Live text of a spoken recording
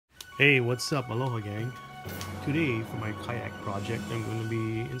Hey, what's up? Aloha gang. Today for my kayak project I'm going to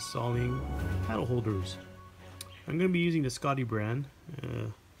be installing paddle holders. I'm going to be using the Scotty brand.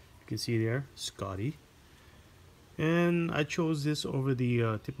 You can see there, Scotty. And I chose this over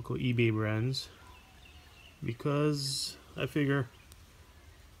the typical eBay brands because I figure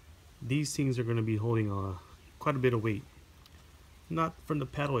these things are going to be holding quite a bit of weight. Not from the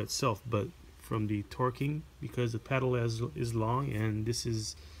paddle itself, but from the torquing, because the paddle is long and this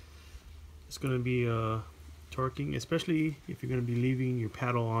is it's going to be torquing, especially if you're going to be leaving your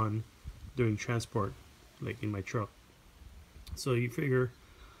paddle on during transport, like in my truck. So you figure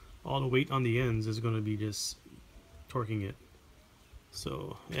all the weight on the ends is going to be just torquing it.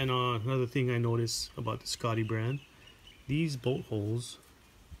 So, and another thing I noticed about the Scotty brand, these bolt holes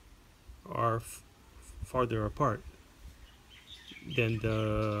are farther apart than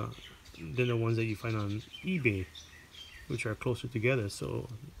the ones that you find on eBay, which are closer together. So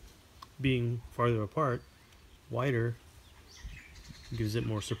being farther apart, wider, gives it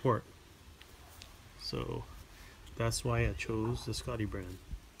more support. So that's why I chose the Scotty brand.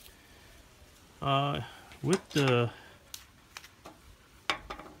 With the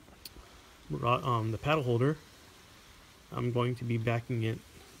paddle holder, I'm going to be backing it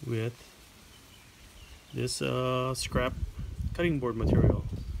with this scrap cutting board material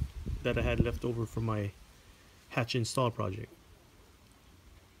that I had left over from my hatch install project.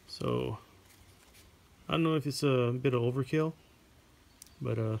 So I don't know if it's a bit of overkill,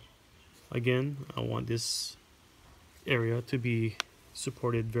 but again, I want this area to be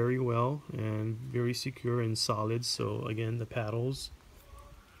supported very well and very secure and solid, so again the paddles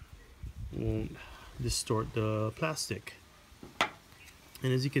won't distort the plastic.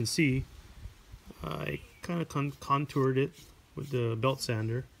 And as you can see, I kind of contoured it with the belt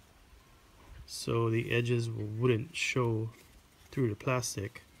sander so the edges wouldn't show through the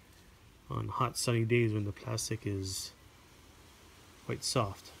plastic on hot sunny days when the plastic is quite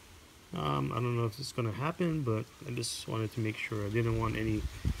soft. I don't know if it's going to happen, but I just wanted to make sure. I didn't want any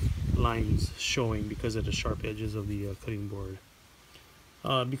lines showing because of the sharp edges of the cutting board.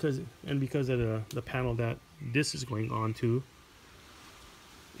 Because of the panel that this is going onto,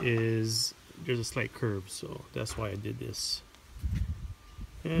 there's a slight curve, so that's why I did this.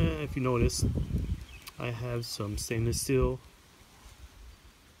 And if you notice, I have some stainless steel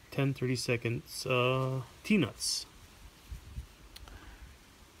 10/32 T-nuts,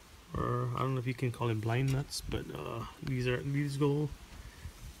 or I don't know if you can call it blind nuts, but these are the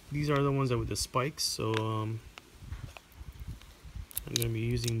ones that with the spikes. So I'm going to be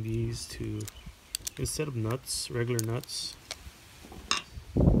using these to, instead of nuts, regular nuts,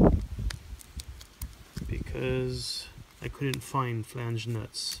 because I couldn't find flange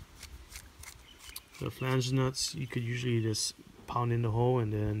nuts. The flange nuts you could usually just pound in the hole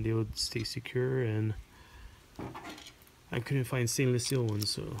and then they would stay secure, and I couldn't find stainless steel ones,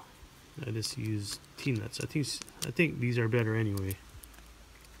 so I just used T-nuts. I think these are better anyway.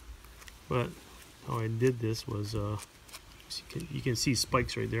 But how I did this was, you can see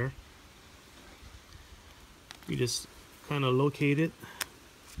spikes right there. You just kind of locate it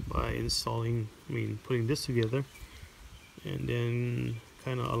by putting this together and then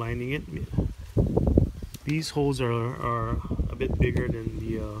kind of aligning it. These holes are a bit bigger than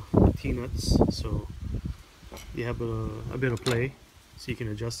the T-nuts, so you have a bit of play, so you can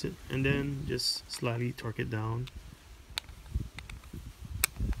adjust it, and then just slightly torque it down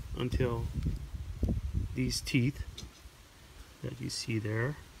until these teeth that you see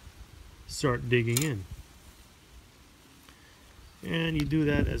there start digging in. And you do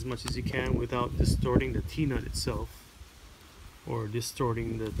that as much as you can without distorting the T-nut itself or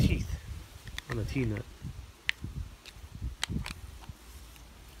distorting the teeth on the T-nut.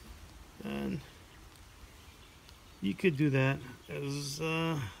 And you could do that as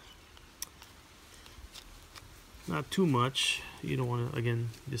not too much. You don't want to,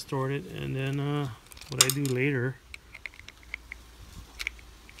 again, distort it. And then what I do later,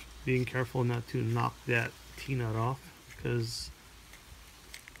 being careful not to knock that T-nut off, because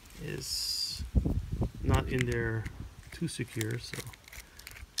it's not in there too secure. So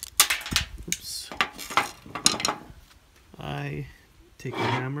oops, I take a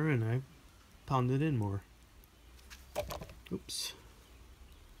hammer and I pound it in more. Oops.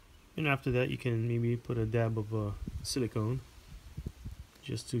 And after that you can maybe put a dab of silicone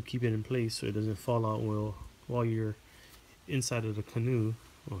just to keep it in place so it doesn't fall out while you're inside of the canoe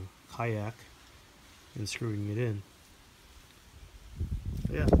or kayak and screwing it in.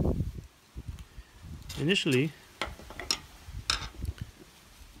 So yeah. Initially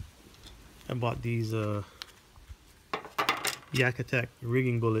I bought these Yak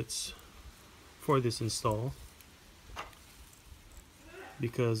rigging bullets for this install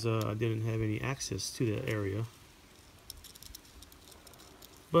because I didn't have any access to the area,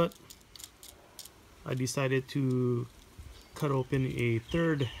 but I decided to cut open a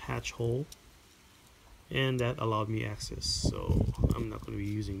third hatch hole, and that allowed me access, so I'm not going to be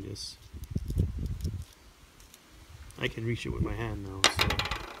using this. I can reach it with my hand now. So.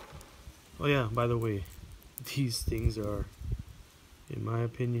 Oh yeah, by the way, these things are, in my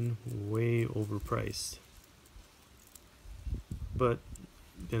opinion, way overpriced. But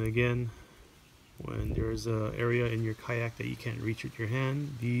then again, when there's an area in your kayak that you can't reach with your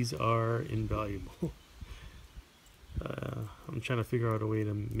hand, these are invaluable. I'm trying to figure out a way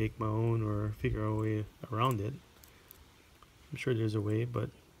to make my own or figure out a way around it. I'm sure there's a way, but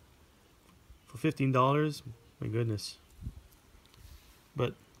for $15, my goodness.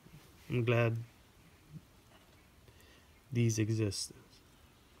 But I'm glad these exist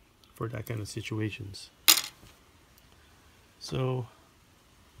for that kind of situations. So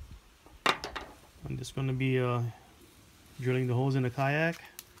I'm just going to be drilling the holes in the kayak,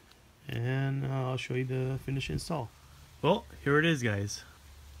 and I'll show you the finished install. Well, here it is, guys.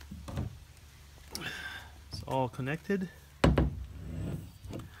 It's all connected,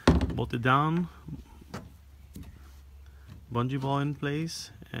 bolted down, bungee ball in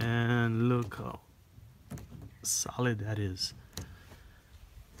place, and look how solid that is.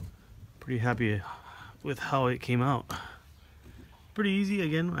 Pretty happy with how it came out. Pretty easy.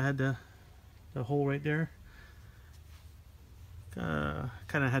 Again, I had the hole right there.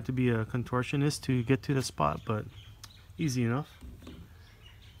 Kind of had to be a contortionist to get to the spot, but easy enough.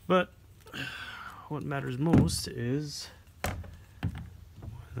 But what matters most is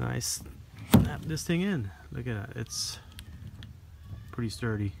when I snap this thing in. Look at that. It's pretty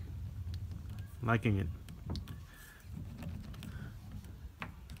sturdy. Liking it.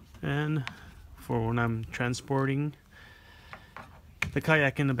 And for when I'm transporting the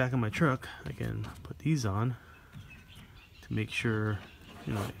kayak in the back of my truck, I can put these on to make sure,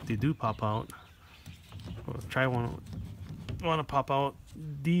 you know, if they do pop out, or want to pop out,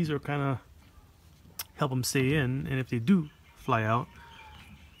 these are kind of help them stay in, and if they do fly out,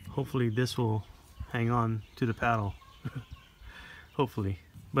 hopefully this will hang on to the paddle. Hopefully,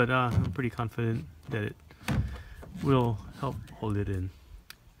 but I'm pretty confident that it will help hold it in.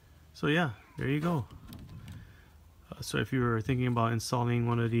 So yeah, there you go. So if you're thinking about installing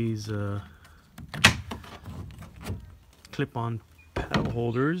one of these clip-on paddle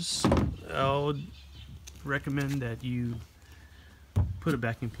holders, I would recommend that you put a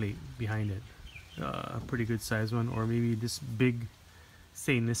backing plate behind it, a pretty good size one, or maybe this big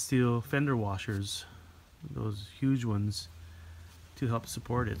stainless steel fender washers, those huge ones, to help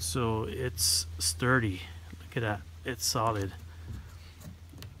support it. So it's sturdy. Look at that, it's solid.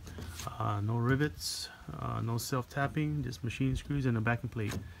 No rivets, no self-tapping, just machine screws and a backing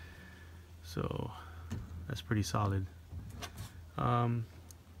plate. So that's pretty solid. I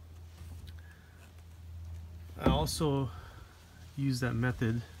also use that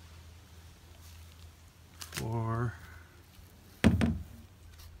method for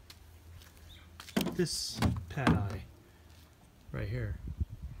this pad eye right here.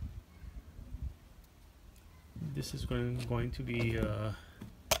 This is going to be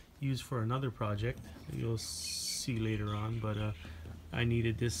used for another project you'll see later on, but I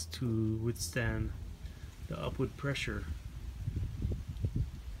needed this to withstand the upward pressure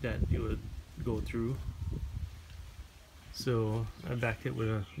that it would go through. So I backed it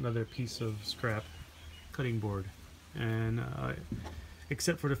with another piece of scrap cutting board, and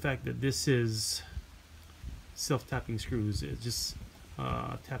except for the fact that this is self-tapping screws, it just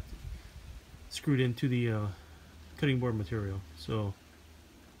screwed into the cutting board material. So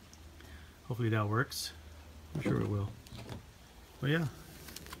hopefully that works. I'm sure it will. But yeah,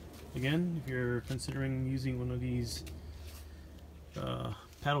 again, if you're considering using one of these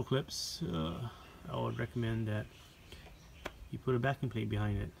paddle clips, I would recommend that you put a backing plate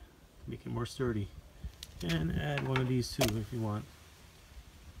behind it, make it more sturdy, and add one of these too if you want.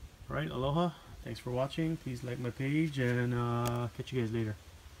 Alright, aloha, thanks for watching. Please like my page, and catch you guys later.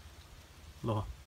 Aloha.